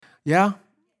Yeah?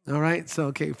 All right. So,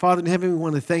 okay. Father in heaven, we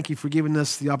want to thank you for giving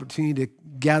us the opportunity to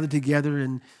gather together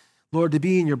and, Lord, to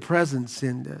be in your presence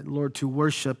and, Lord, to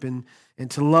worship and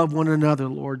to love one another,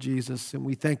 Lord Jesus. And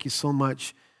we thank you so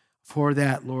much for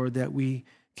that, Lord, that we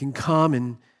can come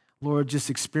and, Lord, just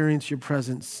experience your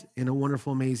presence in a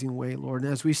wonderful, amazing way, Lord.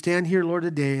 And as we stand here, Lord,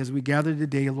 today, as we gather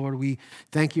today, Lord, we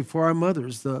thank you for our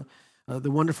mothers, the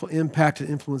wonderful impact and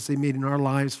influence they made in our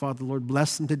lives, Father, Lord.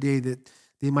 Bless them today that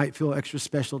they might feel extra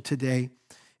special today.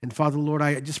 And Father, Lord,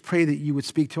 I just pray that you would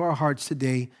speak to our hearts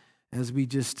today as we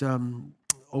just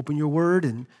open your word.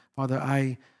 And Father,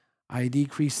 I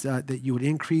decrease that you would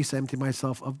increase. I empty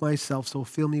myself of myself. So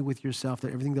fill me with yourself,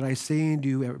 that everything that I say and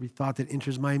do, every thought that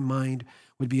enters my mind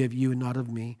would be of you and not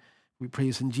of me. We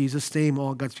praise in Jesus' name.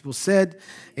 All God's people said,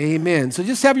 amen. So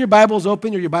just have your Bibles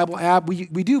open or your Bible app. We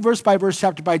do verse by verse,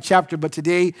 chapter by chapter, but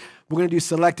today we're going to do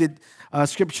selected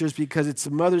scriptures because it's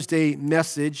a Mother's Day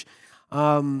message.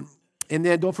 And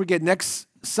then don't forget, next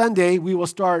Sunday we will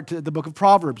start the book of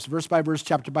Proverbs, verse by verse,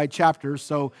 chapter by chapter.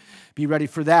 So be ready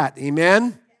for that.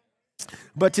 Amen.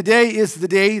 But today is the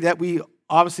day that we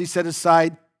obviously set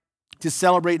aside to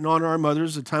celebrate and honor our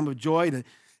mothers, a time of joy. And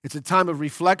it's a time of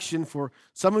reflection. For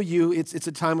some of you, it's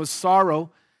a time of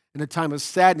sorrow and a time of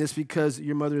sadness because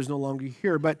your mother is no longer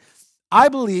here. But I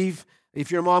believe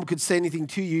if your mom could say anything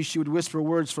to you, she would whisper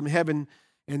words from heaven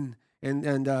and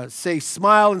say,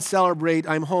 smile and celebrate.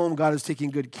 I'm home. God is taking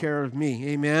good care of me.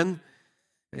 Amen.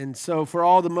 And so for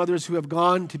all the mothers who have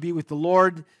gone to be with the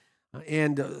Lord,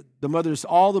 and the mothers,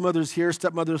 all the mothers here,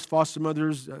 stepmothers, foster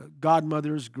mothers,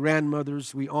 godmothers,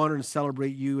 grandmothers, we honor and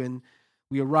celebrate you, and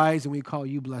we arise and we call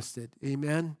you blessed.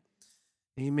 Amen.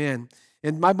 Amen.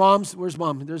 And my mom's, where's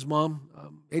mom? There's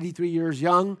mom, 83 years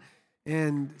young.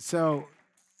 And so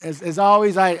as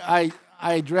always, I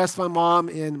address my mom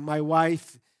and my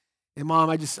wife. And mom,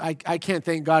 I can't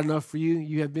thank God enough for you.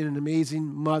 You have been an amazing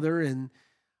mother and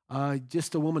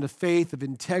just a woman of faith, of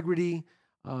integrity,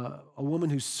 a woman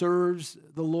who serves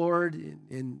the Lord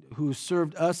and who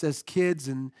served us as kids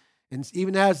and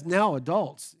even as now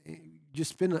adults.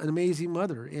 Just been an amazing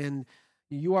mother. And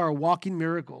you are a walking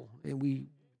miracle. And we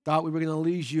thought we were going to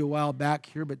lose you a while back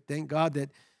here, but thank God that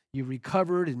you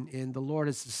recovered and the Lord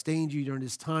has sustained you during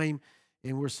this time.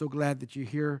 And we're so glad that you're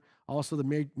here. Also, the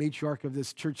matriarch of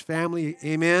this church family.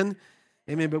 Amen.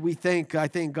 Amen. But I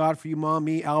thank God for you, Mom.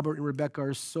 Me, Albert, and Rebecca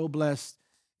are so blessed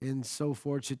and so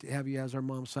fortunate to have you as our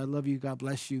mom. So I love you. God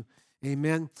bless you.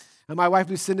 Amen. And my wife,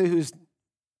 Lucinda, who's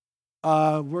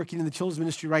working in the children's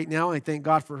ministry right now, I thank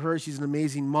God for her. She's an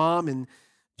amazing mom. And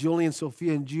Julian,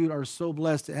 Sophia, and Jude are so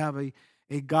blessed to have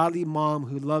a godly mom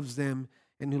who loves them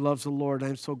and who loves the Lord.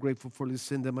 I'm so grateful for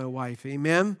Lucinda, my wife.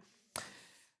 Amen.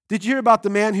 Did you hear about the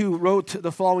man who wrote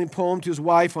the following poem to his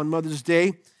wife on Mother's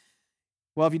Day?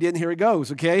 Well, if you didn't, here it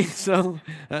goes, okay? So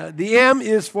the M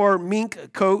is for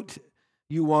mink coat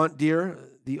you want, dear.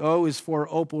 The O is for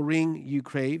opal ring you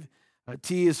crave.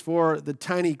 T is for the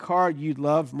tiny car you'd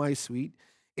love, my sweet.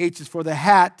 H is for the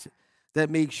hat that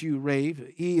makes you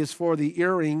rave. E is for the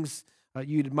earrings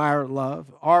you'd admire,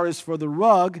 love. R is for the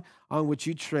rug on which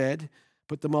you tread.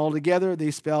 Put them all together,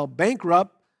 they spell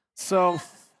bankrupt. So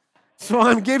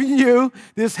I'm giving you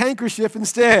this handkerchief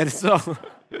instead. So,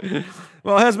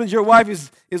 well, husbands, your wife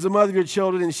is the mother of your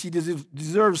children, and she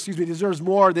deserves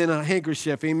more than a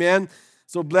handkerchief. Amen.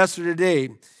 So bless her today.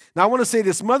 Now, I want to say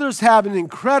this. Mothers have an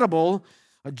incredible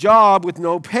job with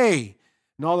no pay.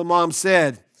 And all the mom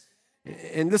said.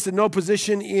 And listen, no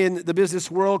position in the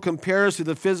business world compares to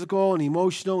the physical and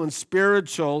emotional and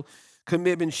spiritual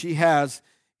commitment she has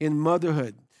in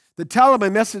motherhood. The title of my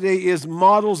message today is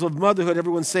Models of Motherhood.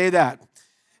 Everyone say that.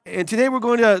 And today we're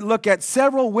going to look at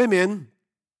several women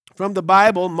from the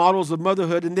Bible, models of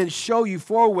motherhood, and then show you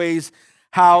 4 ways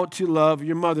how to love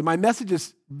your mother. My message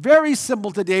is very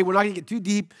simple today. We're not going to get too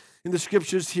deep in the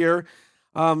scriptures here.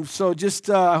 So just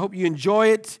I hope you enjoy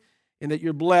it and that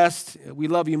you're blessed. We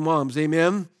love you, moms.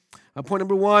 Amen. Point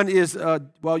number 1 is,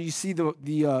 you see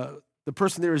the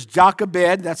person there is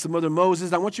Jochebed. That's the mother of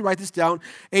Moses. I want you to write this down.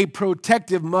 A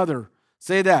protective mother.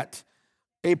 Say that.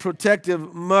 A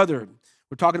protective mother.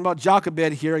 We're talking about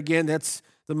Jochebed here. Again, that's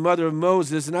the mother of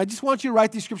Moses. And I just want you to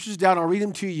write these scriptures down. I'll read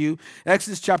them to you.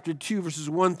 Exodus chapter 2, verses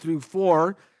 1 through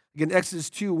 4. Again, Exodus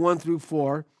 2, 1 through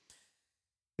 4.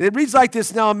 And it reads like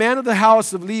this. Now, a man of the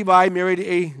house of Levi married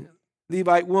a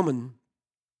Levite woman,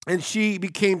 and she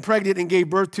became pregnant and gave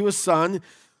birth to a son.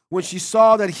 When she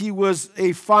saw that he was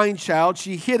a fine child,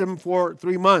 she hid him for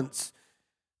 3 months.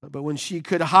 But when she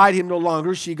could hide him no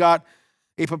longer, she got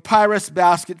a papyrus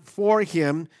basket for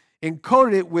him and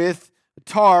coated it with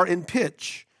tar and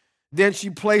pitch. Then she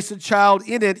placed the child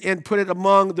in it and put it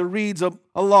among the reeds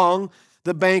along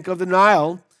the bank of the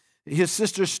Nile. His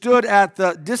sister stood at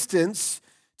the distance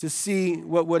to see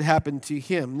what would happen to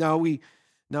him. Now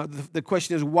the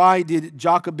question is, why did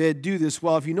Jochebed do this?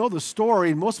 Well, if you know the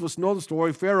story, and most of us know the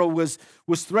story, Pharaoh was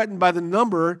threatened by the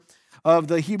number of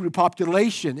the Hebrew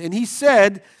population. And he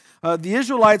said, the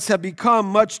Israelites have become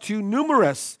much too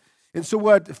numerous. And so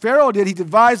what Pharaoh did, he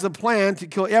devised a plan to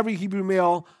kill every Hebrew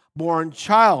male-born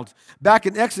child. Back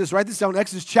in Exodus, write this down,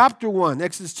 Exodus chapter 1,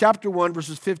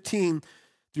 verses 15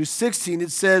 through 16,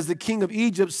 it says, the king of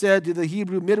Egypt said to the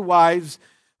Hebrew midwives,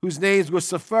 whose names were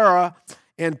Sapphira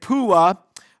and Puah,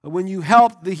 when you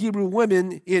help the Hebrew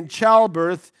women in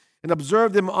childbirth and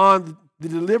observe them on the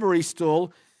delivery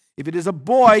stool, if it is a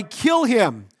boy, kill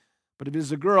him. But if it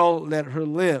is a girl, let her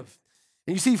live.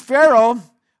 And you see, Pharaoh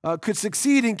could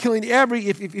succeed in killing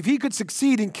if he could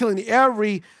succeed in killing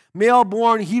every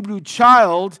male-born Hebrew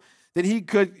child, then he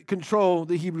could control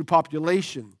the Hebrew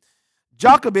population.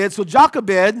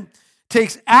 Jochebed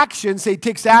takes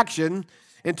action,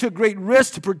 and took great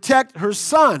risks to protect her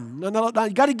son. Now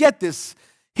you got to get this.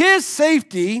 His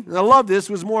safety, and I love this,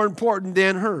 was more important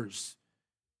than hers.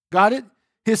 Got it?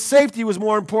 His safety was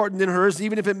more important than hers,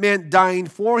 even if it meant dying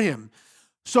for him.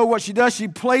 So what she does, she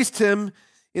placed him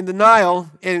in the Nile,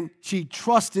 and she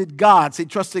trusted God. Say,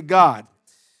 trusted God.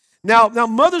 Now,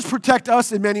 mothers protect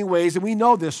us in many ways, and we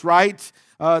know this, right?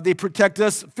 They protect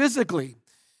us physically.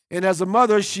 And as a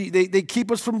mother, they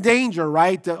keep us from danger,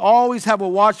 right? They always have a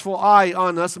watchful eye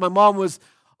on us. And my mom was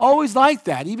always like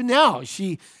that. Even now,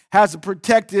 she has a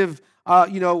protective,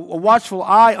 a watchful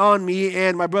eye on me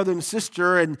and my brother and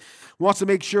sister, and wants to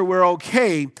make sure we're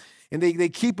okay. And they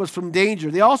keep us from danger.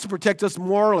 They also protect us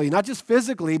morally, not just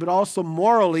physically, but also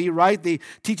morally, right? They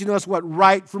teaching us what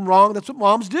right from wrong. That's what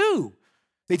moms do.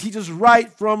 They teach us right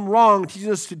from wrong,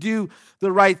 teaching us to do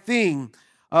the right thing.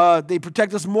 They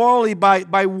protect us morally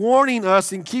by warning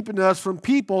us and keeping us from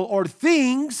people or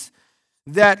things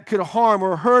that could harm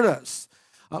or hurt us.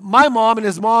 My mom and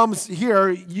his moms here,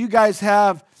 you guys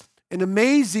have an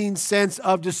amazing sense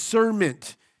of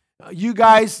discernment. You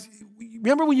guys,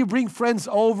 remember when you bring friends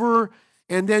over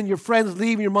and then your friends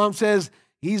leave and your mom says,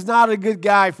 he's not a good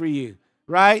guy for you,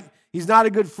 right? He's not a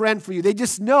good friend for you. They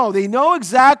just know. They know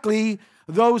exactly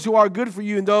those who are good for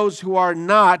you and those who are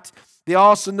not. They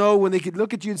also know when they could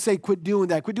look at you and say, quit doing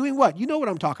that. Quit doing what? You know what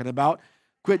I'm talking about.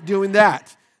 Quit doing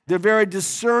that. They're very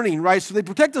discerning, right? So they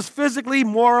protect us physically,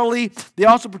 morally. They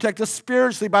also protect us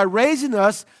spiritually by raising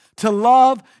us to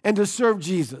love and to serve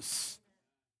Jesus.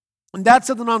 And that's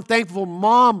something I'm thankful.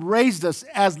 Mom raised us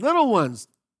as little ones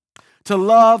to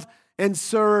love and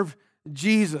serve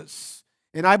Jesus.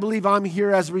 And I believe I'm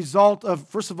here as a result of,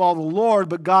 first of all, the Lord,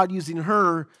 but God using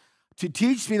her to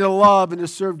teach me to love and to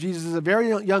serve Jesus at a very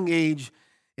young age.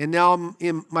 And now I'm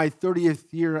in my 30th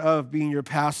year of being your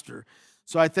pastor.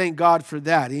 So I thank God for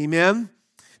that. Amen.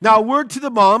 Now, a word to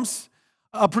the moms.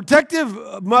 A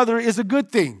protective mother is a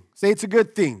good thing. Say it's a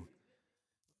good thing.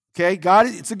 Okay, got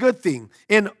it? It's a good thing.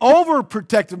 An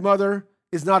overprotective mother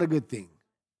is not a good thing.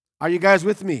 Are you guys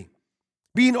with me?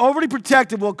 Being overly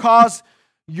protective will cause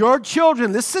your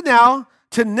children, listen now,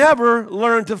 to never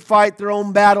learn to fight their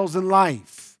own battles in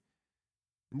life.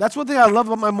 And that's one thing I love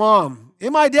about my mom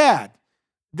and my dad.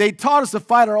 They taught us to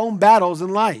fight our own battles in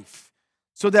life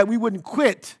so that we wouldn't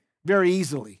quit very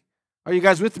easily. Are you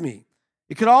guys with me?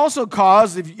 It could also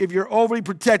cause, if you're overly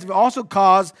protective, also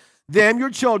cause them, your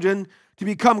children, to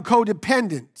become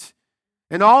codependent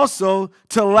and also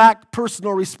to lack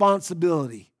personal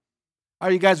responsibility.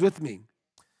 Are you guys with me?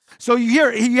 So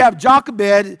you have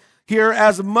Jochebed here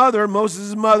as a mother,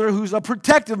 Moses' mother, who's a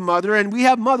protective mother, and we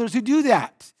have mothers who do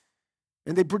that.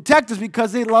 And they protect us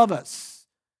because they love us.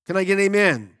 Can I get an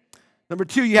amen? Number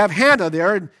two, you have Hannah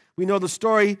there, and we know the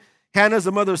story. Hannah's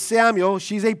the mother of Samuel.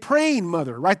 She's a praying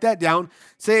mother. Write that down.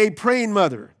 Say a praying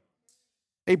mother.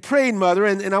 A praying mother,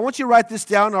 and I want you to write this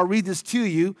down. I'll read this to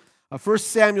you. 1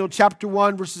 Samuel chapter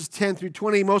 1, verses 10 through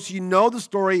 20. Most of you know the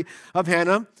story of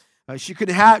Hannah. She could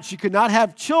not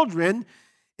have children,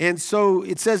 and so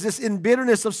it says this, in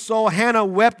bitterness of soul, Hannah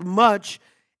wept much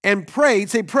and prayed,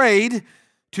 say prayed,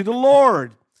 to the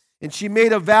Lord. And she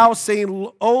made a vow saying,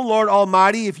 O Lord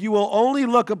Almighty, if you will only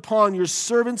look upon your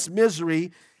servant's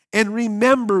misery and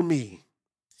remember me,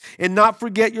 and not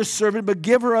forget your servant, but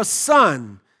give her a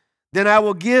son, then I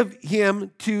will give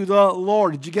him to the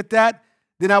Lord. Did you get that?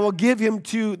 Then I will give him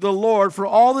to the Lord for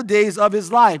all the days of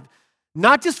his life.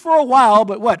 Not just for a while,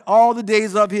 but what? All the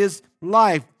days of his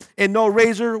life. And no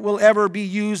razor will ever be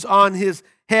used on his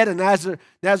head. And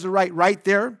Nazarite right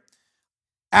there.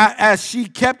 As she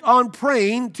kept on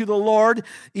praying to the Lord,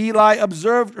 Eli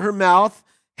observed her mouth.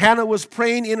 Hannah was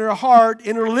praying in her heart,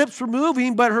 and her lips were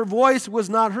moving, but her voice was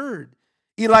not heard.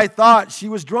 Eli thought she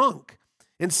was drunk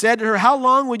and said to her, "How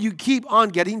long will you keep on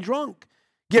getting drunk?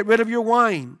 Get rid of your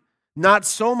wine." "Not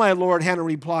so, my lord," Hannah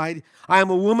replied. "I am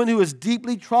a woman who is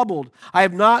deeply troubled. I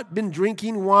have not been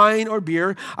drinking wine or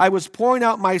beer. I was pouring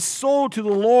out my soul to the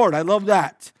Lord." I love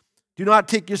that. "Do not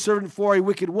take your servant for a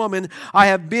wicked woman. I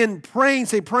have been praying,"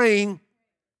 say praying,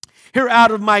 "here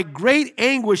out of my great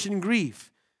anguish and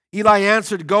grief." Eli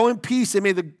answered, "Go in peace, and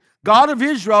may the God of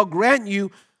Israel grant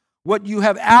you what you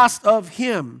have asked of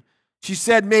him." She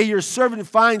said, "May your servant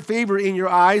find favor in your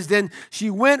eyes." Then she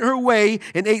went her way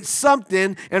and ate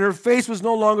something, and her face was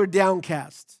no longer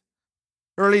downcast.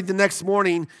 Early the next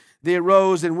morning, they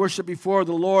arose and worshiped before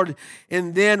the Lord,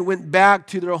 and then went back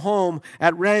to their home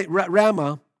at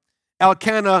Ramah.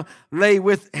 Elkanah lay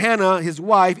with Hannah, his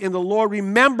wife, and the Lord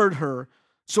remembered her.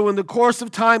 So in the course of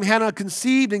time, Hannah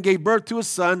conceived and gave birth to a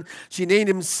son. She named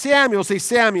him Samuel, say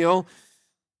Samuel,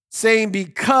 saying,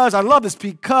 because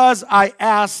I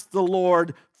asked the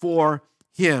Lord for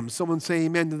him. Someone say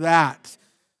amen to that.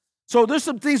 So there's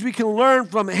some things we can learn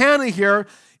from Hannah here.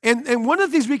 And one of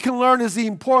the things we can learn is the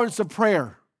importance of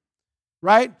prayer,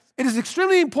 right? It is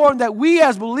extremely important that we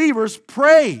as believers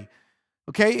pray,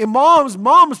 okay? And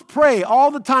moms pray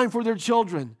all the time for their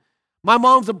children. My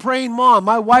mom's a praying mom.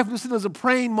 My wife, Lucinda, is a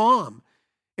praying mom.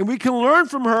 And we can learn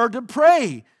from her to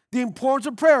pray, the importance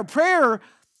of prayer. Prayer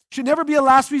should never be a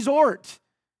last resort.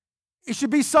 It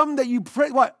should be something that you pray,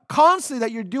 constantly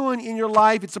that you're doing in your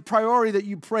life. It's a priority that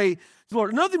you pray to the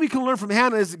Lord. Another thing we can learn from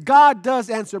Hannah is God does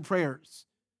answer prayers.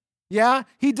 Yeah,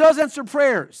 he does answer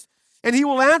prayers. And he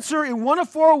will answer in one of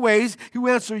four ways. He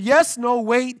will answer yes, no,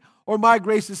 wait, or my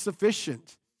grace is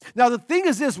sufficient. Now, the thing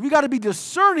is this, we got to be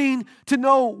discerning to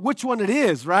know which one it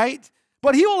is, right?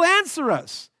 But he will answer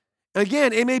us. And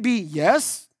again, it may be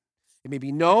yes, it may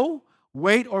be no,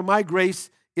 wait, or my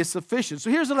grace is sufficient. So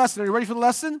here's the lesson. Are you ready for the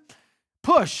lesson?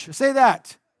 Push. Say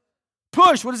that.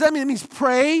 Push. What does that mean? It means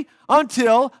pray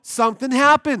until something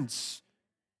happens.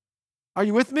 Are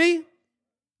you with me?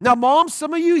 Now, moms,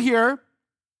 some of you here,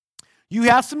 you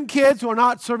have some kids who are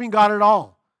not serving God at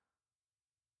all.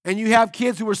 And you have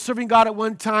kids who were serving God at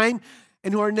one time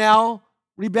and who are now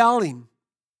rebelling.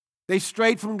 They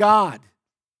strayed from God,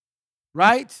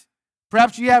 right?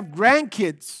 Perhaps you have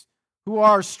grandkids who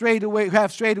have strayed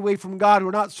away from God, who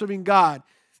are not serving God.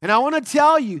 And I want to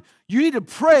tell you, you need to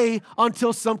pray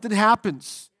until something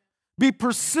happens. Be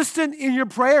persistent in your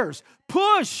prayers.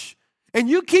 Push. And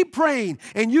you keep praying,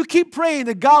 and you keep praying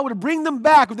that God would bring them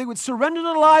back, or they would surrender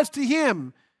their lives to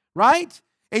him, right?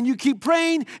 And you keep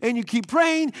praying, and you keep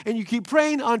praying, and you keep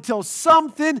praying until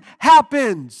something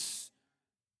happens.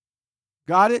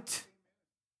 Got it?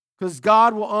 Because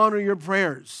God will honor your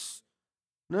prayers.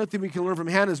 Another thing we can learn from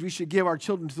Hannah is we should give our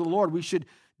children to the Lord. We should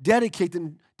dedicate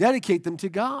them to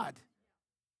God.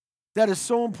 That is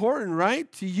so important,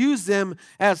 right? To use them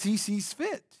as he sees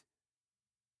fit.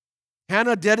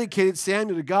 Hannah dedicated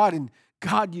Samuel to God, and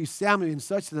God used Samuel in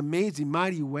such an amazing,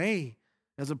 mighty way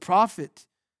as a prophet.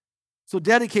 So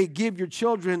give your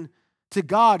children to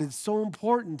God. It's so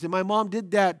important. And my mom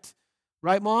did that,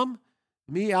 right, Mom?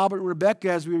 Me, Albert, and Rebecca,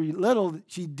 as we were little,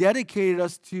 she dedicated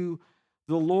us to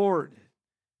the Lord.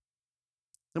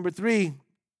 Number 3,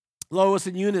 Lois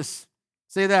and Eunice.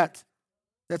 Say that.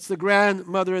 That's the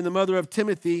grandmother and the mother of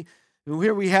Timothy. And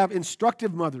here we have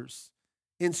instructive mothers.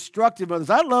 Instructive mothers.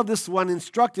 I love this one,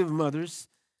 instructive mothers.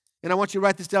 And I want you to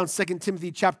write this down, 2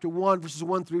 Timothy chapter 1, verses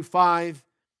 1 through 5.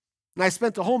 And I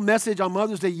spent the whole message on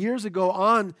Mother's Day years ago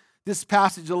on this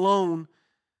passage alone.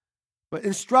 But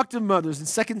instructive mothers,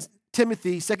 in 2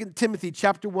 Timothy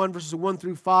chapter 1, verses 1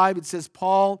 through 5, it says,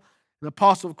 Paul, an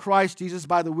apostle of Christ Jesus,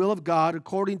 by the will of God,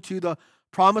 according to the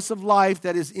promise of life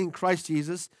that is in Christ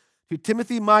Jesus, to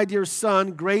Timothy, my dear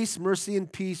son, grace, mercy,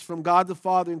 and peace from God the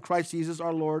Father and Christ Jesus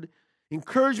our Lord,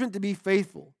 encouragement to be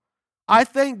faithful. I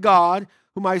thank God,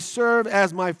 whom I serve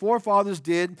as my forefathers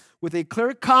did, with a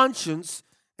clear conscience,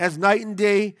 as night and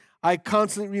day I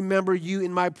constantly remember you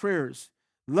in my prayers.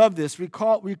 Love this.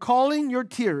 Recalling your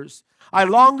tears, I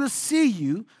long to see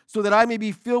you so that I may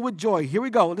be filled with joy. Here we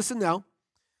go. Listen now.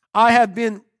 I have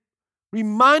been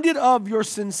reminded of your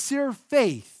sincere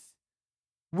faith,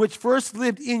 which first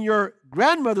lived in your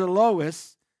grandmother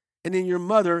Lois and in your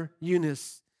mother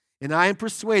Eunice, and I am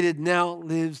persuaded now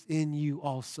lives in you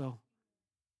also.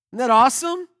 Isn't that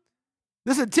awesome?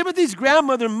 Listen, Timothy's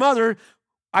grandmother and mother,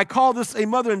 I call this a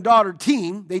mother and daughter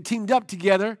team. They teamed up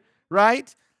together,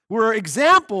 right? Were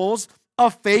examples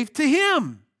of faith to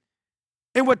him.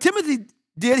 And what Timothy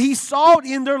did, he saw it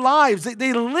in their lives.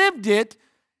 They lived it,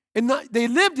 and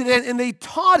they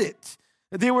taught it.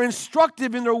 They were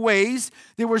instructive in their ways.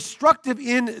 They were instructive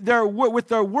with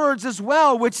their words as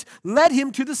well, which led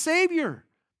him to the Savior.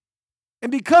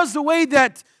 And because the way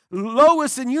that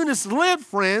Lois and Eunice lived,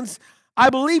 friends, I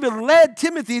believe it led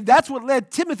Timothy, that's what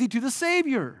led Timothy to the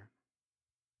Savior.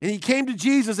 And he came to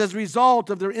Jesus as a result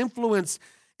of their influence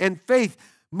and faith.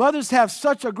 Mothers have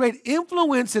such a great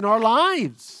influence in our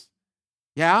lives.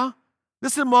 Yeah?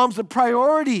 Listen, moms, the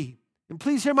priority, and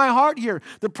please hear my heart here,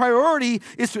 the priority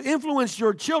is to influence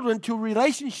your children to a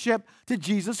relationship to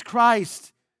Jesus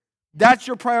Christ. That's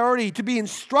your priority, to be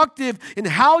instructive in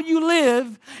how you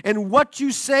live and what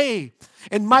you say.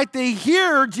 And might they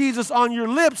hear Jesus on your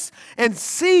lips and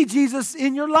see Jesus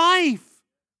in your life.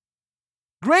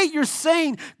 Great you're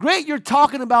saying, great you're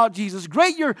talking about Jesus,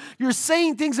 great you're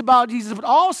saying things about Jesus, but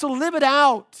also live it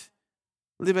out.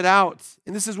 Live it out.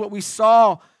 And this is what we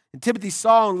saw, and Timothy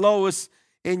saw in Lois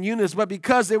and Eunice, but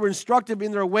because they were instructive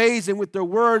in their ways and with their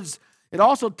words, it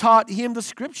also taught him the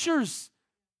Scriptures.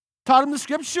 Taught him the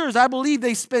Scriptures. I believe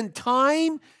they spent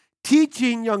time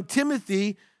teaching young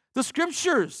Timothy the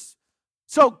Scriptures.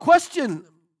 So, question,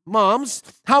 moms,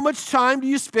 how much time do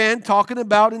you spend talking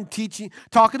about and teaching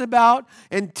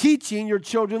your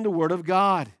children the Word of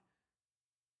God?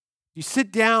 You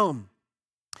sit down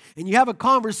and you have a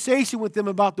conversation with them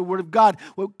about the Word of God.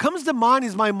 What comes to mind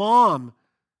is my mom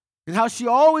and how she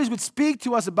always would speak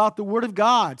to us about the Word of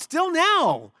God. Still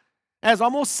now, as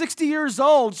almost 60 years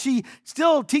old, she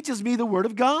still teaches me the Word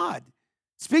of God,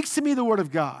 speaks to me the Word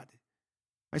of God.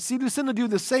 I see Lucinda do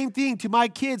the same thing to my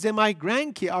kids and our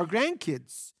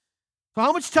grandkids. So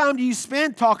how much time do you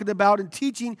spend talking about and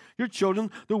teaching your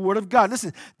children the Word of God?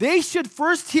 Listen, they should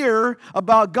first hear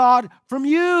about God from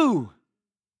you.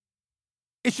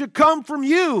 It should come from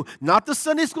you, not the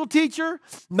Sunday school teacher,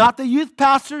 not the youth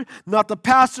pastor, not the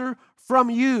pastor,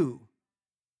 from you.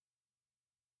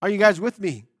 Are you guys with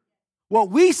me?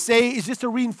 What we say is just a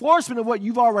reinforcement of what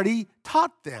you've already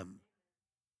taught them.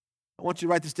 I want you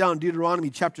to write this down, Deuteronomy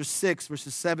chapter 6,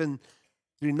 verses 7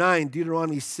 through 9.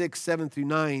 Deuteronomy 6, 7 through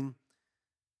 9.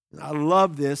 I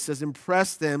love this. It says,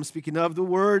 impress them, speaking of the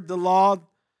word, the law,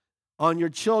 on your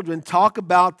children. Talk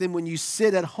about them when you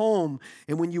sit at home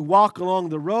and when you walk along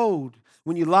the road,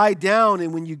 when you lie down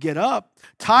and when you get up.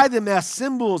 Tie them as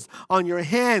symbols on your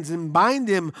hands and bind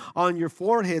them on your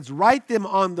foreheads. Write them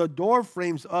on the door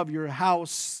frames of your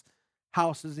houses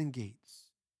and gates.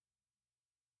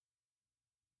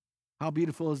 How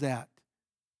beautiful is that?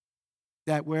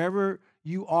 That wherever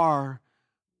you are,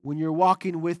 when you're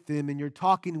walking with them and you're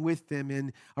talking with them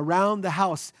and around the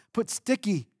house, put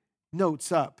sticky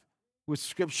notes up with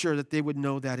Scripture that they would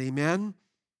know that. Amen? And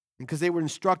because they were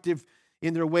instructive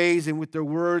in their ways and with their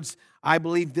words, I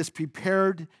believe this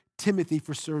prepared Timothy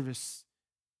for service.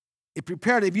 It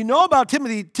prepared. If you know about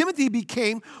Timothy, Timothy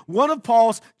became one of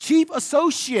Paul's chief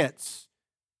associates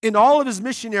in all of his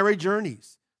missionary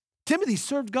journeys. Timothy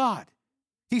served God.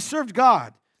 He served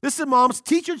God. Listen, moms,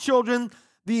 teach your children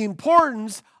the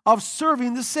importance of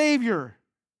serving the Savior.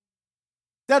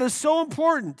 That is so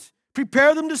important.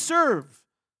 Prepare them to serve,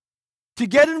 to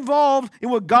get involved in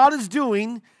what God is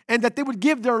doing, and that they would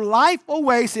give their life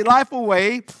away, say life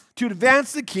away, to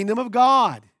advance the kingdom of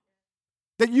God.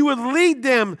 That you would lead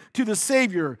them to the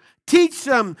Savior, teach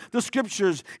them the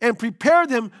Scriptures, and prepare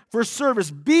them for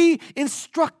service. Be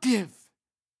instructive.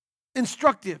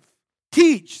 Instructive.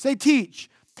 Teach, say teach.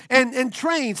 And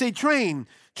train, say train.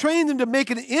 Train them to make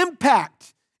an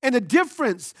impact and a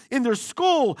difference in their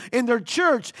school, in their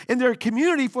church, in their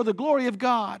community for the glory of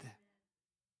God.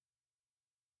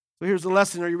 So here's the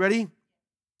lesson. Are you ready?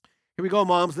 Here we go,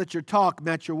 moms. Let your talk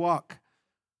match your walk.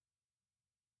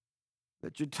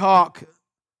 Let your talk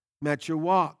match your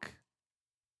walk.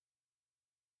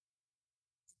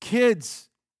 Kids,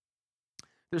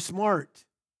 they're smart.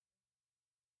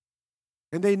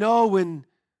 And they know when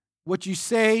what you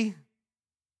say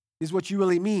is what you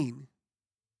really mean.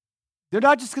 They're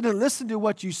not just going to listen to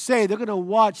what you say, they're going to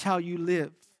watch how you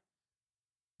live.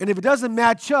 And if it doesn't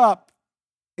match up,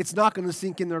 it's not going to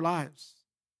sink in their lives.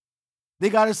 They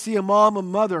got to see a mom, a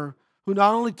mother who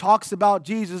not only talks about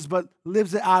Jesus, but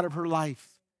lives it out of her life.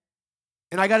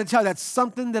 And I got to tell you, that's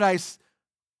something that I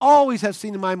always have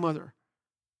seen in my mother.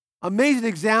 Amazing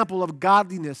example of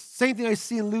godliness. Same thing I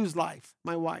see in Lou's life,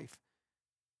 my wife.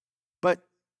 But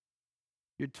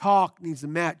your talk needs to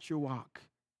match your walk.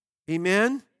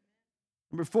 Amen?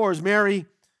 Number 4 is Mary,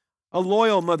 a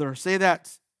loyal mother. Say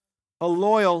that. A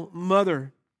loyal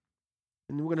mother.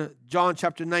 And we're going to, John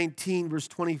chapter 19, verse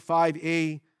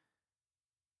 25a.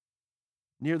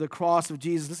 Near the cross of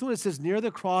Jesus. Listen to what it says. Near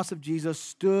the cross of Jesus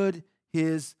stood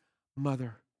his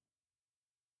mother.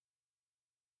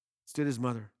 Stood his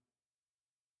mother.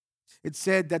 It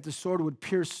said that the sword would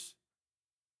pierce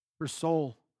her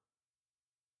soul.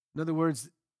 In other words,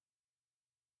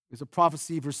 it's a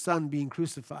prophecy of her son being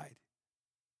crucified.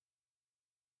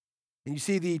 And you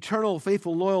see, the eternal,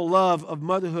 faithful, loyal love of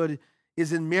motherhood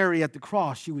is in Mary at the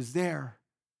cross. She was there.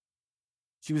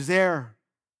 She was there.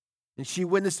 And she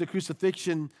witnessed the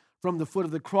crucifixion from the foot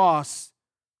of the cross.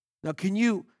 Now, can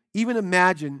you even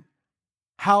imagine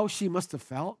how she must have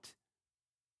felt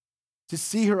to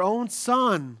see her own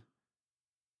son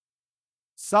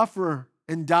suffer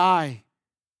and die?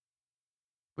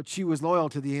 But she was loyal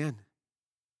to the end.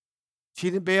 She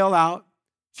didn't bail out.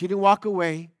 She didn't walk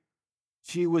away.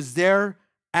 She was there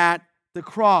at the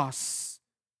cross.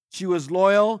 She was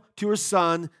loyal to her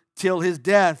son till his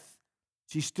death.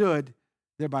 She stood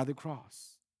there by the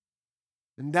cross.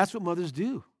 And that's what mothers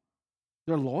do.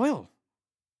 They're loyal.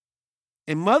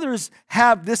 And mothers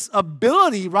have this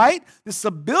ability, right? This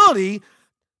ability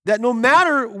that no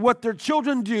matter what their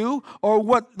children do or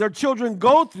what their children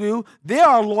go through, they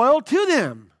are loyal to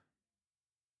them.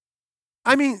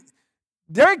 I mean,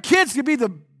 their kids could be the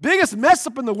biggest mess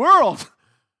up in the world,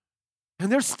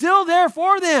 and they're still there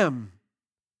for them.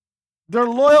 They're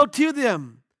loyal to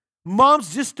them.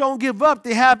 Moms just don't give up.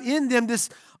 They have in them this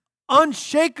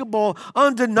unshakable,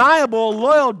 undeniable,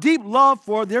 loyal, deep love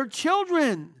for their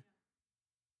children.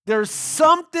 There's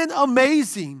something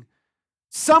amazing,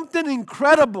 something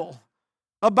incredible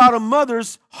about a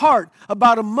mother's heart,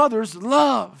 about a mother's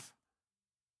love.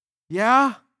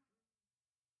 Yeah?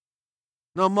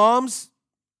 Now, moms,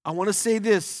 I want to say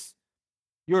this.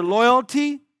 Your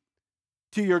loyalty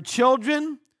to your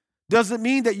children doesn't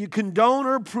mean that you condone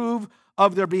or approve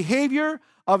of their behavior,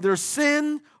 of their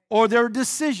sin, or their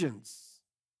decisions.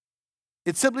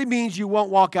 It simply means you won't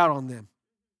walk out on them.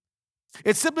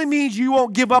 It simply means you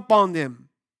won't give up on them.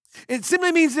 It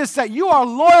simply means this, that you are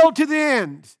loyal to the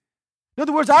end. In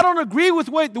other words, I don't agree with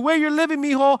the way you're living,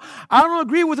 mijo. I don't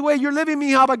agree with the way you're living,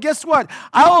 mija, but guess what?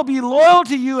 I will be loyal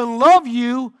to you and love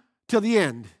you till the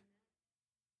end.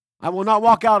 I will not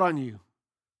walk out on you.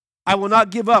 I will not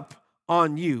give up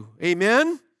on you.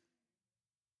 Amen?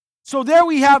 So there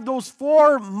we have those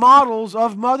 4 models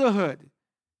of motherhood.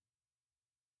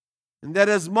 And that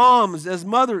as moms, as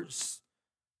mothers,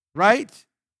 right?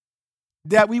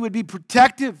 That we would be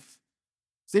protective.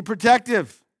 Say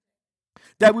protective.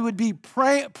 That we would be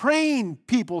praying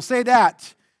people. Say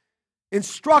that.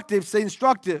 Instructive. Say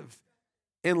instructive.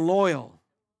 And loyal.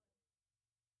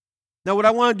 Now what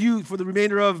I want to do for the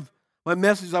remainder of my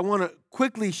message, I want to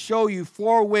quickly show you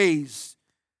 4 ways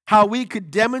how we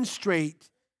could demonstrate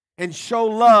and show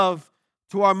love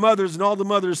to our mothers. And all the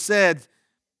mothers said.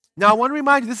 Now I want to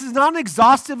remind you, this is not an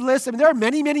exhaustive list. I mean, there are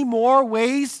many, many more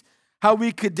ways how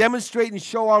we could demonstrate and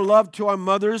show our love to our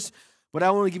mothers. But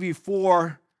I want to give you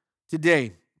 4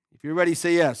 today. If you're ready,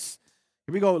 say yes.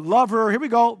 Here we go. Love her. Here we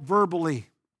go. Verbally.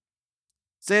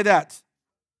 Say that.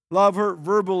 Love her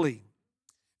verbally.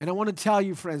 And I want to tell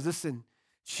you, friends, listen.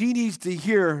 She needs to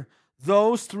hear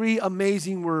those 3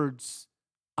 amazing words.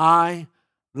 I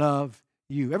love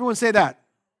you. Everyone say that.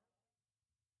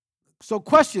 So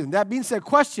question. That being said,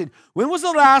 question. When was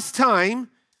the last time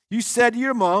you said to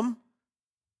your mom,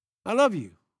 I love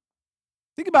you?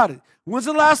 Think about it. When's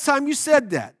the last time you said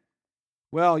that?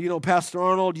 Well, Pastor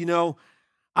Arnold,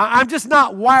 I'm just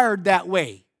not wired that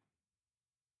way.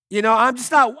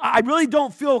 I really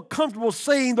don't feel comfortable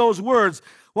saying those words.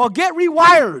 Well, get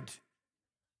rewired.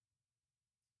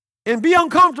 And be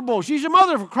uncomfortable. She's your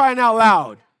mother, for crying out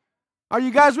loud. Are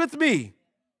you guys with me?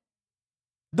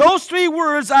 Those 3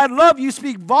 words, I love you,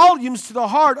 speak volumes to the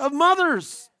heart of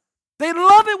mothers. They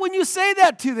love it when you say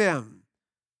that to them.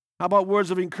 How about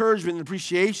words of encouragement and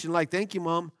appreciation like, thank you,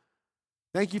 Mom.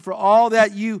 Thank you for all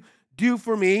that you do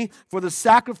for me, for the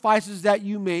sacrifices that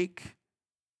you make.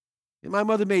 And my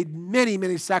mother made many,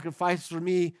 many sacrifices for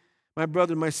me, my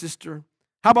brother, and my sister.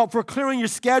 How about for clearing your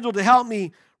schedule to help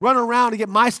me run around to get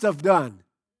my stuff done?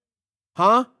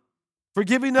 Huh? For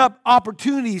giving up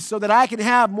opportunities so that I can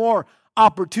have more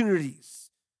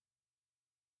opportunities.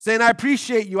 Saying, I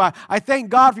appreciate you. I thank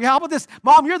God for you. How about this?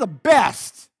 Mom, you're the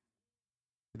best.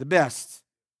 You're the best.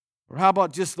 Or how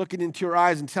about just looking into her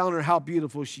eyes and telling her how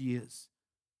beautiful she is?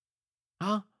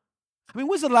 Huh? I mean,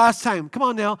 when's the last time, come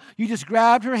on now, you just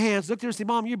grabbed her hands, looked at her and said,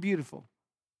 Mom, you're beautiful.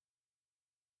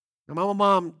 And my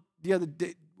mom the other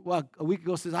day, a week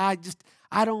ago says, I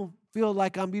don't feel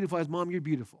like I'm beautiful. I said, Mom, you're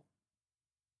beautiful.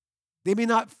 They may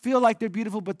not feel like they're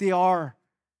beautiful, but they are.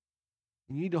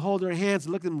 And you need to hold their hands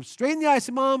and look them straight in the eye and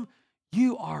say, Mom,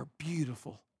 you are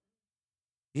beautiful.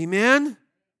 Amen?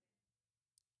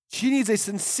 She needs a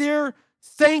sincere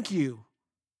thank you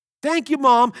Thank you,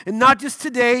 Mom. And not just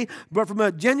today, but from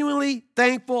a genuinely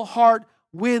thankful heart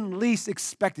when least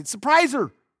expected. Surprise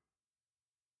her.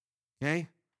 Okay?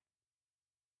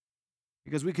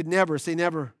 Because we could never, say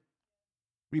never,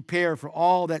 repair for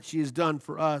all that she has done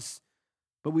for us.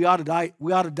 But we ought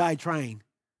to die trying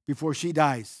before she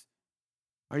dies.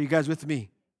 Are you guys with me?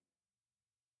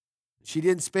 She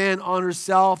didn't spend on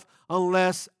herself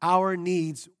unless our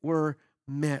needs were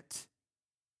met.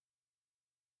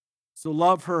 So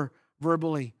love her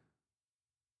verbally.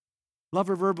 Love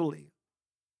her verbally.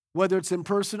 Whether it's in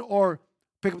person or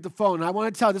pick up the phone. And I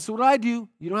want to tell you, this is what I do.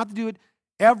 You don't have to do it.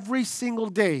 Every single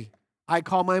day, I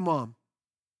call my mom.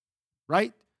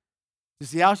 Right? To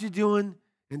see how she's doing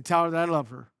and tell her that I love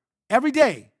her. Every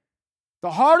day.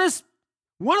 One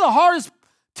of the hardest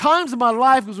times of my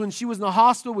life was when she was in the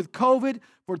hospital with COVID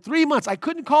for 3 months. I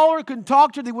couldn't call her, couldn't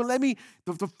talk to her. They wouldn't let me.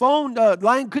 The phone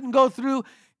line couldn't go through.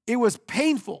 It was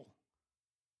painful.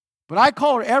 But I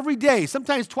call her every day,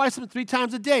 sometimes twice or 3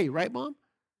 times a day, right, Mom?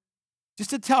 Just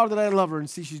to tell her that I love her and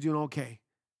see she's doing okay.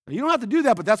 Now, you don't have to do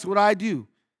that, but that's what I do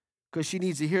because she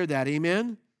needs to hear that,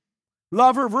 amen?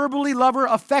 Love her verbally, love her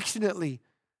affectionately.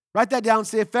 Write that down,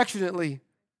 say affectionately.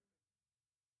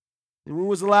 And when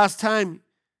was the last time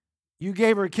you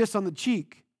gave her a kiss on the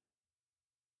cheek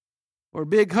or a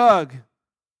big hug,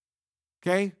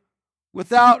 okay,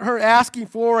 without her asking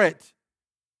for it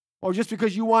or just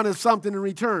because you wanted something in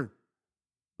return,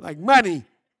 like money,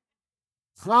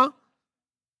 huh?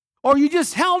 Or you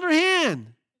just held her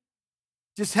hand,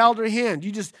 just held her hand.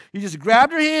 You just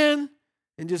grabbed her hand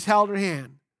and just held her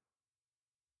hand.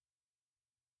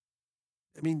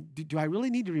 I mean, do I really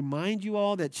need to remind you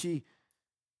all that she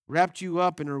wrapped you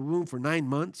up in her womb for 9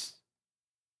 months?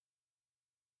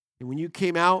 And when you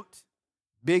came out,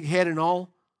 big head and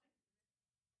all,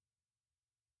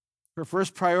 her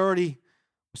first priority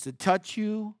was to touch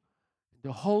you, and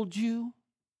to hold you,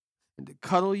 and to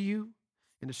cuddle you,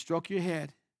 and to stroke your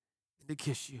head, and to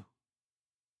kiss you.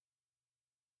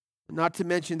 And not to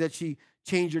mention that she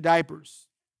changed your diapers.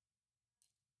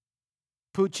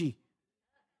 Poochie.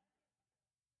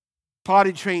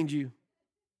 Potty trained you.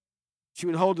 She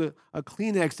would hold a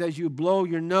Kleenex as you blow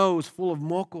your nose full of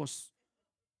mocos.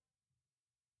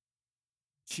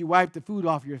 She wiped the food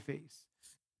off your face.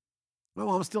 My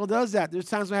mom still does that. There's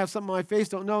times when I have something on my face,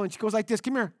 don't know, and she goes like this,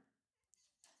 come here.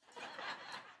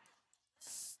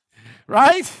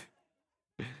 Right?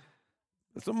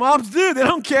 That's what moms do. They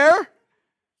don't care.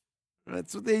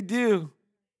 That's what they do.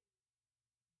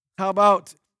 How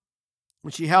about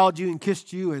when she held you and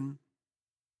kissed you and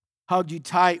hugged you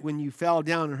tight when you fell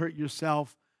down and hurt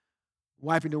yourself,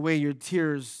 wiping away your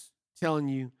tears, telling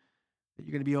you that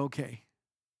you're going to be okay?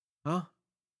 Huh?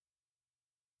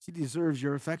 She deserves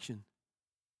your affection.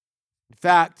 In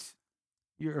fact,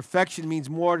 your affection means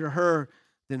more to her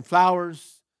than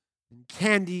flowers, than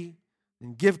candy,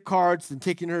 than gift cards, than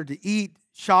taking her to eat,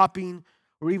 shopping,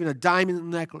 or even a diamond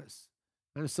necklace.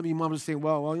 I know some of you moms are saying,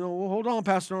 well, hold on,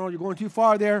 Pastor Arnold, you're going too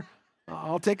far there.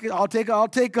 I'll take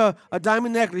a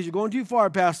diamond necklace. You're going too far,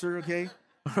 Pastor, okay?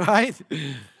 All right?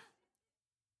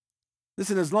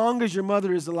 Listen, as long as your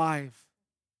mother is alive,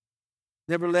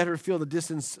 never let her feel the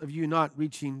distance of you not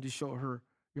reaching to show her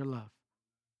your love.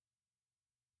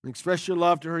 And express your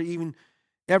love to her even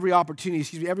every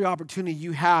opportunity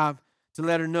you have to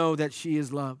let her know that she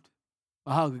is loved.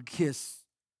 A hug, a kiss,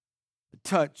 a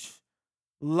touch,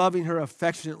 loving her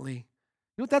affectionately. You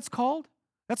know what that's called?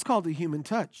 That's called the human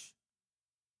touch.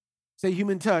 Say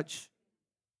human touch.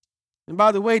 And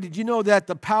by the way, did you know that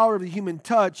the power of the human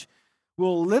touch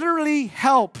will literally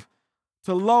help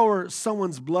to lower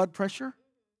someone's blood pressure?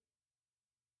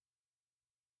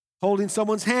 Holding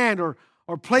someone's hand or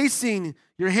placing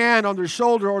your hand on their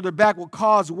shoulder or their back will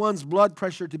cause one's blood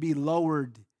pressure to be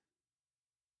lowered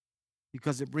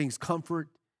because it brings comfort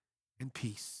and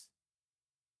peace.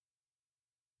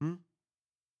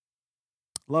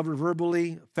 Love her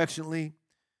verbally, affectionately.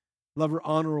 Love her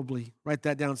honorably. Write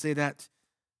that down. Say that.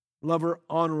 Love her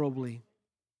honorably.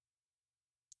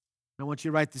 I want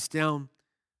you to write this down.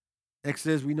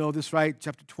 Exodus, we know this, right?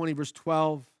 Chapter 20, verse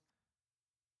 12.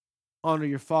 Honor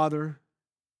your father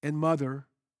and mother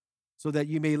so that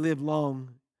you may live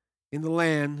long in the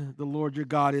land the Lord your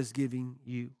God is giving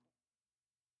you.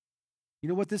 You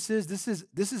know what this is? This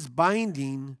is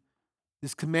binding.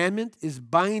 This commandment is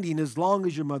binding as long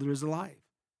as your mother is alive.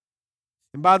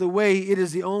 And by the way, it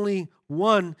is the only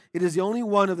one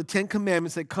of the 10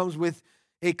 commandments that comes with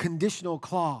a conditional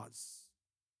clause.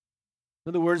 In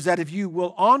other words, that if you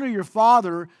will honor your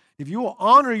father, if you will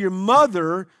honor your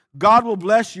mother, God will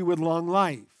bless you with long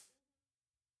life.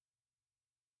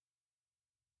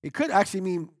 It could actually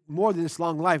mean more than this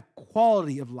long life,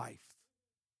 quality of life.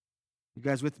 You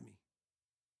guys with me?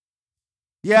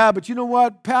 Yeah, but you know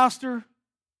what, Pastor?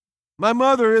 My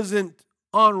mother isn't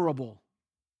honorable.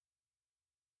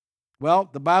 Well,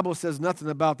 the Bible says nothing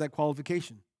about that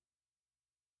qualification.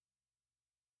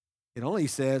 It only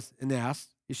says and asks,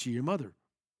 is she your mother?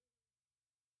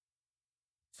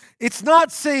 It's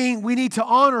not saying we need to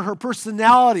honor her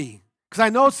personality, because I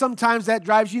know sometimes that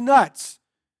drives you nuts,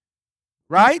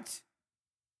 right?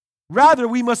 Rather,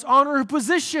 we must honor her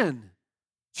position.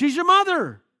 She's your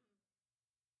mother.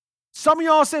 Some of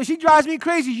y'all say, she drives me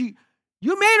crazy.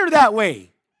 You made her that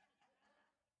way.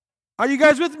 Are you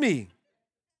guys with me?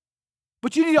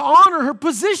 But you need to honor her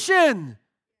position.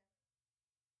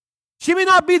 She may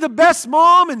not be the best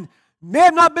mom and may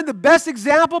have not been the best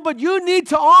example, but you need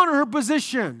to honor her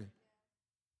position.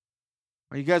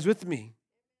 Are you guys with me?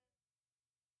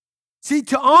 See,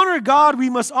 to honor God, we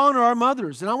must honor our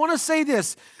mothers. And I want to say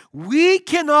this. We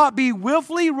cannot be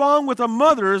willfully wrong with our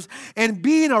mothers and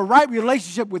be in a right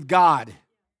relationship with God.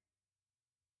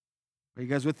 Are you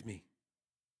guys with me?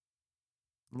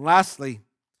 And lastly,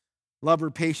 love her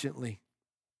patiently.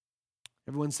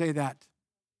 Everyone say that.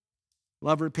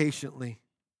 Love her patiently.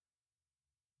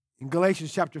 In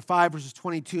Galatians chapter 5, verses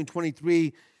 22 and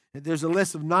 23, there's a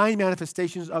list of 9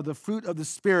 manifestations of the fruit of the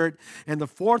Spirit, and the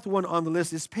fourth one on the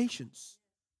list is patience.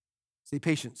 Say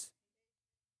patience.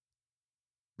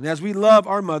 And as we love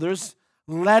our mothers,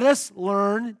 let us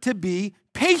learn to be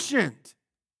patient.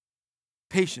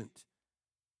 Patient.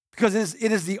 Because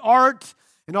it is the art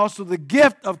and also the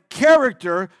gift of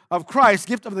character of Christ,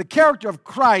 gift of the character of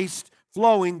Christ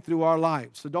flowing through our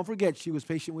lives. So don't forget, she was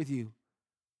patient with you.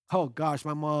 Oh gosh,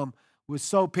 my mom was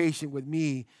so patient with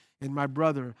me and my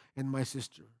brother and my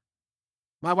sister.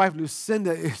 My wife,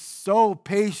 Lucinda, is so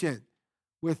patient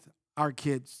with our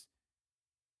kids.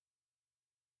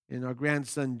 And our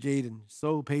grandson, Jaden,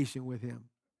 so patient with him.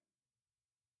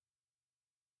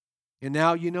 And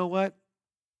now, you know what?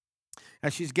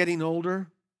 As she's getting older,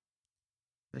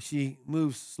 as she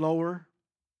moves slower,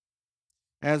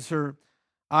 as her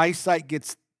eyesight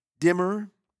gets dimmer,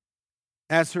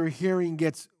 as her hearing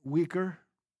gets weaker,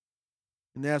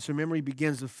 and as her memory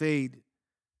begins to fade,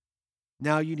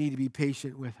 now you need to be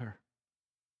patient with her.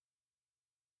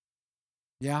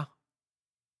 Yeah?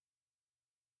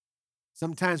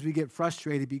 Sometimes we get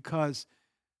frustrated because,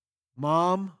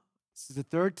 Mom, this is the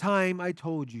third time I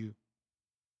told you.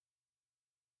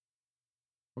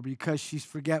 Or because she's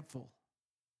forgetful.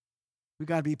 We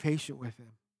got to be patient with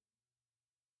them.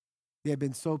 They have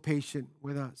been so patient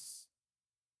with us.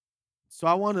 So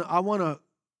I want to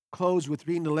close with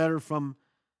reading a letter from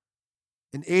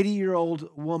an 80-year-old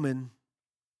woman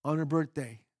on her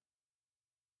birthday.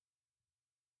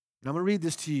 And I'm going to read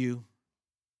this to you,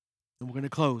 and we're going to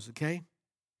close, okay?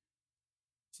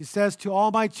 She says, to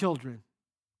all my children,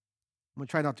 I'm going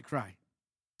to try not to cry.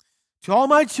 To all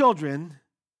my children,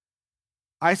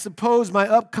 I suppose my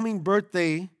upcoming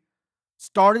birthday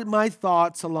started my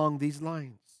thoughts along these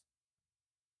lines.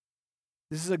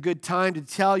 This is a good time to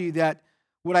tell you that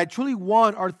what I truly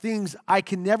want are things I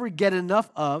can never get enough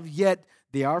of, yet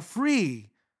they are free.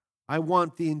 I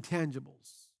want the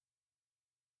intangibles.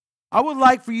 I would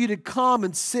like for you to come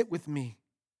and sit with me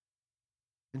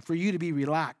and for you to be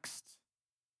relaxed.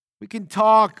 We can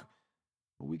talk,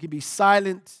 or we can be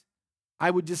silent.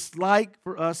 I would just like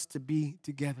for us to be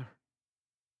together.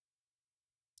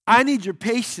 I need your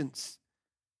patience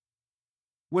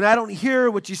when I don't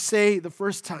hear what you say the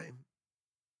first time.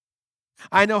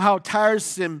 I know how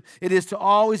tiresome it is to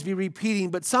always be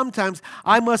repeating, but sometimes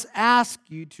I must ask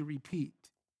you to repeat.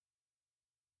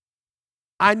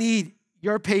 I need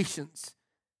your patience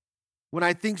when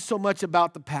I think so much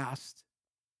about the past.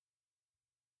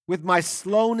 With my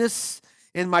slowness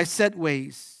and my set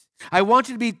ways, I want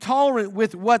you to be tolerant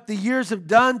with what the years have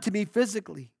done to me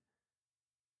physically.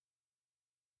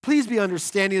 Please be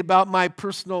understanding about my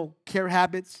personal care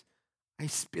habits. I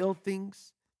spill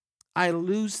things. I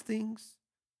lose things.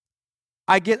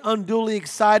 I get unduly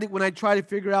excited when I try to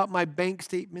figure out my bank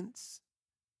statements.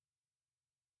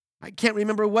 I can't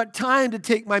remember what time to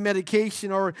take my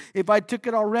medication or if I took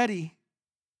it already.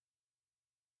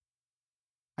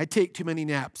 I take too many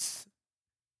naps.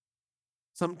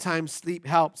 Sometimes sleep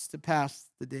helps to pass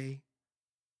the day.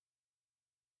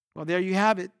 Well, there you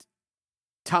have it.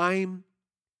 Time,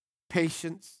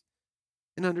 patience,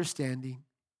 and understanding.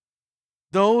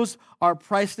 Those are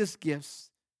priceless gifts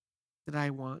that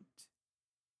I want.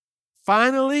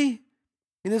 Finally,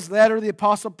 in this letter, the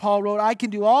Apostle Paul wrote, I can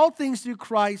do all things through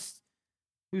Christ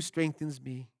who strengthens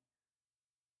me.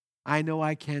 I know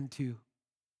I can too.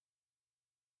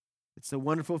 It's a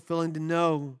wonderful feeling to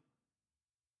know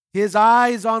His eye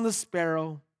is on the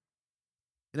sparrow,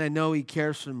 and I know He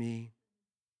cares for me.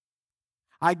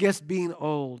 I guess being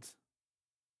old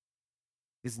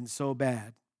isn't so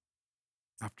bad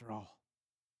after all.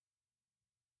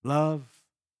 Love,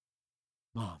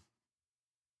 Mom.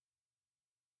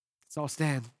 Let's all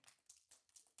stand.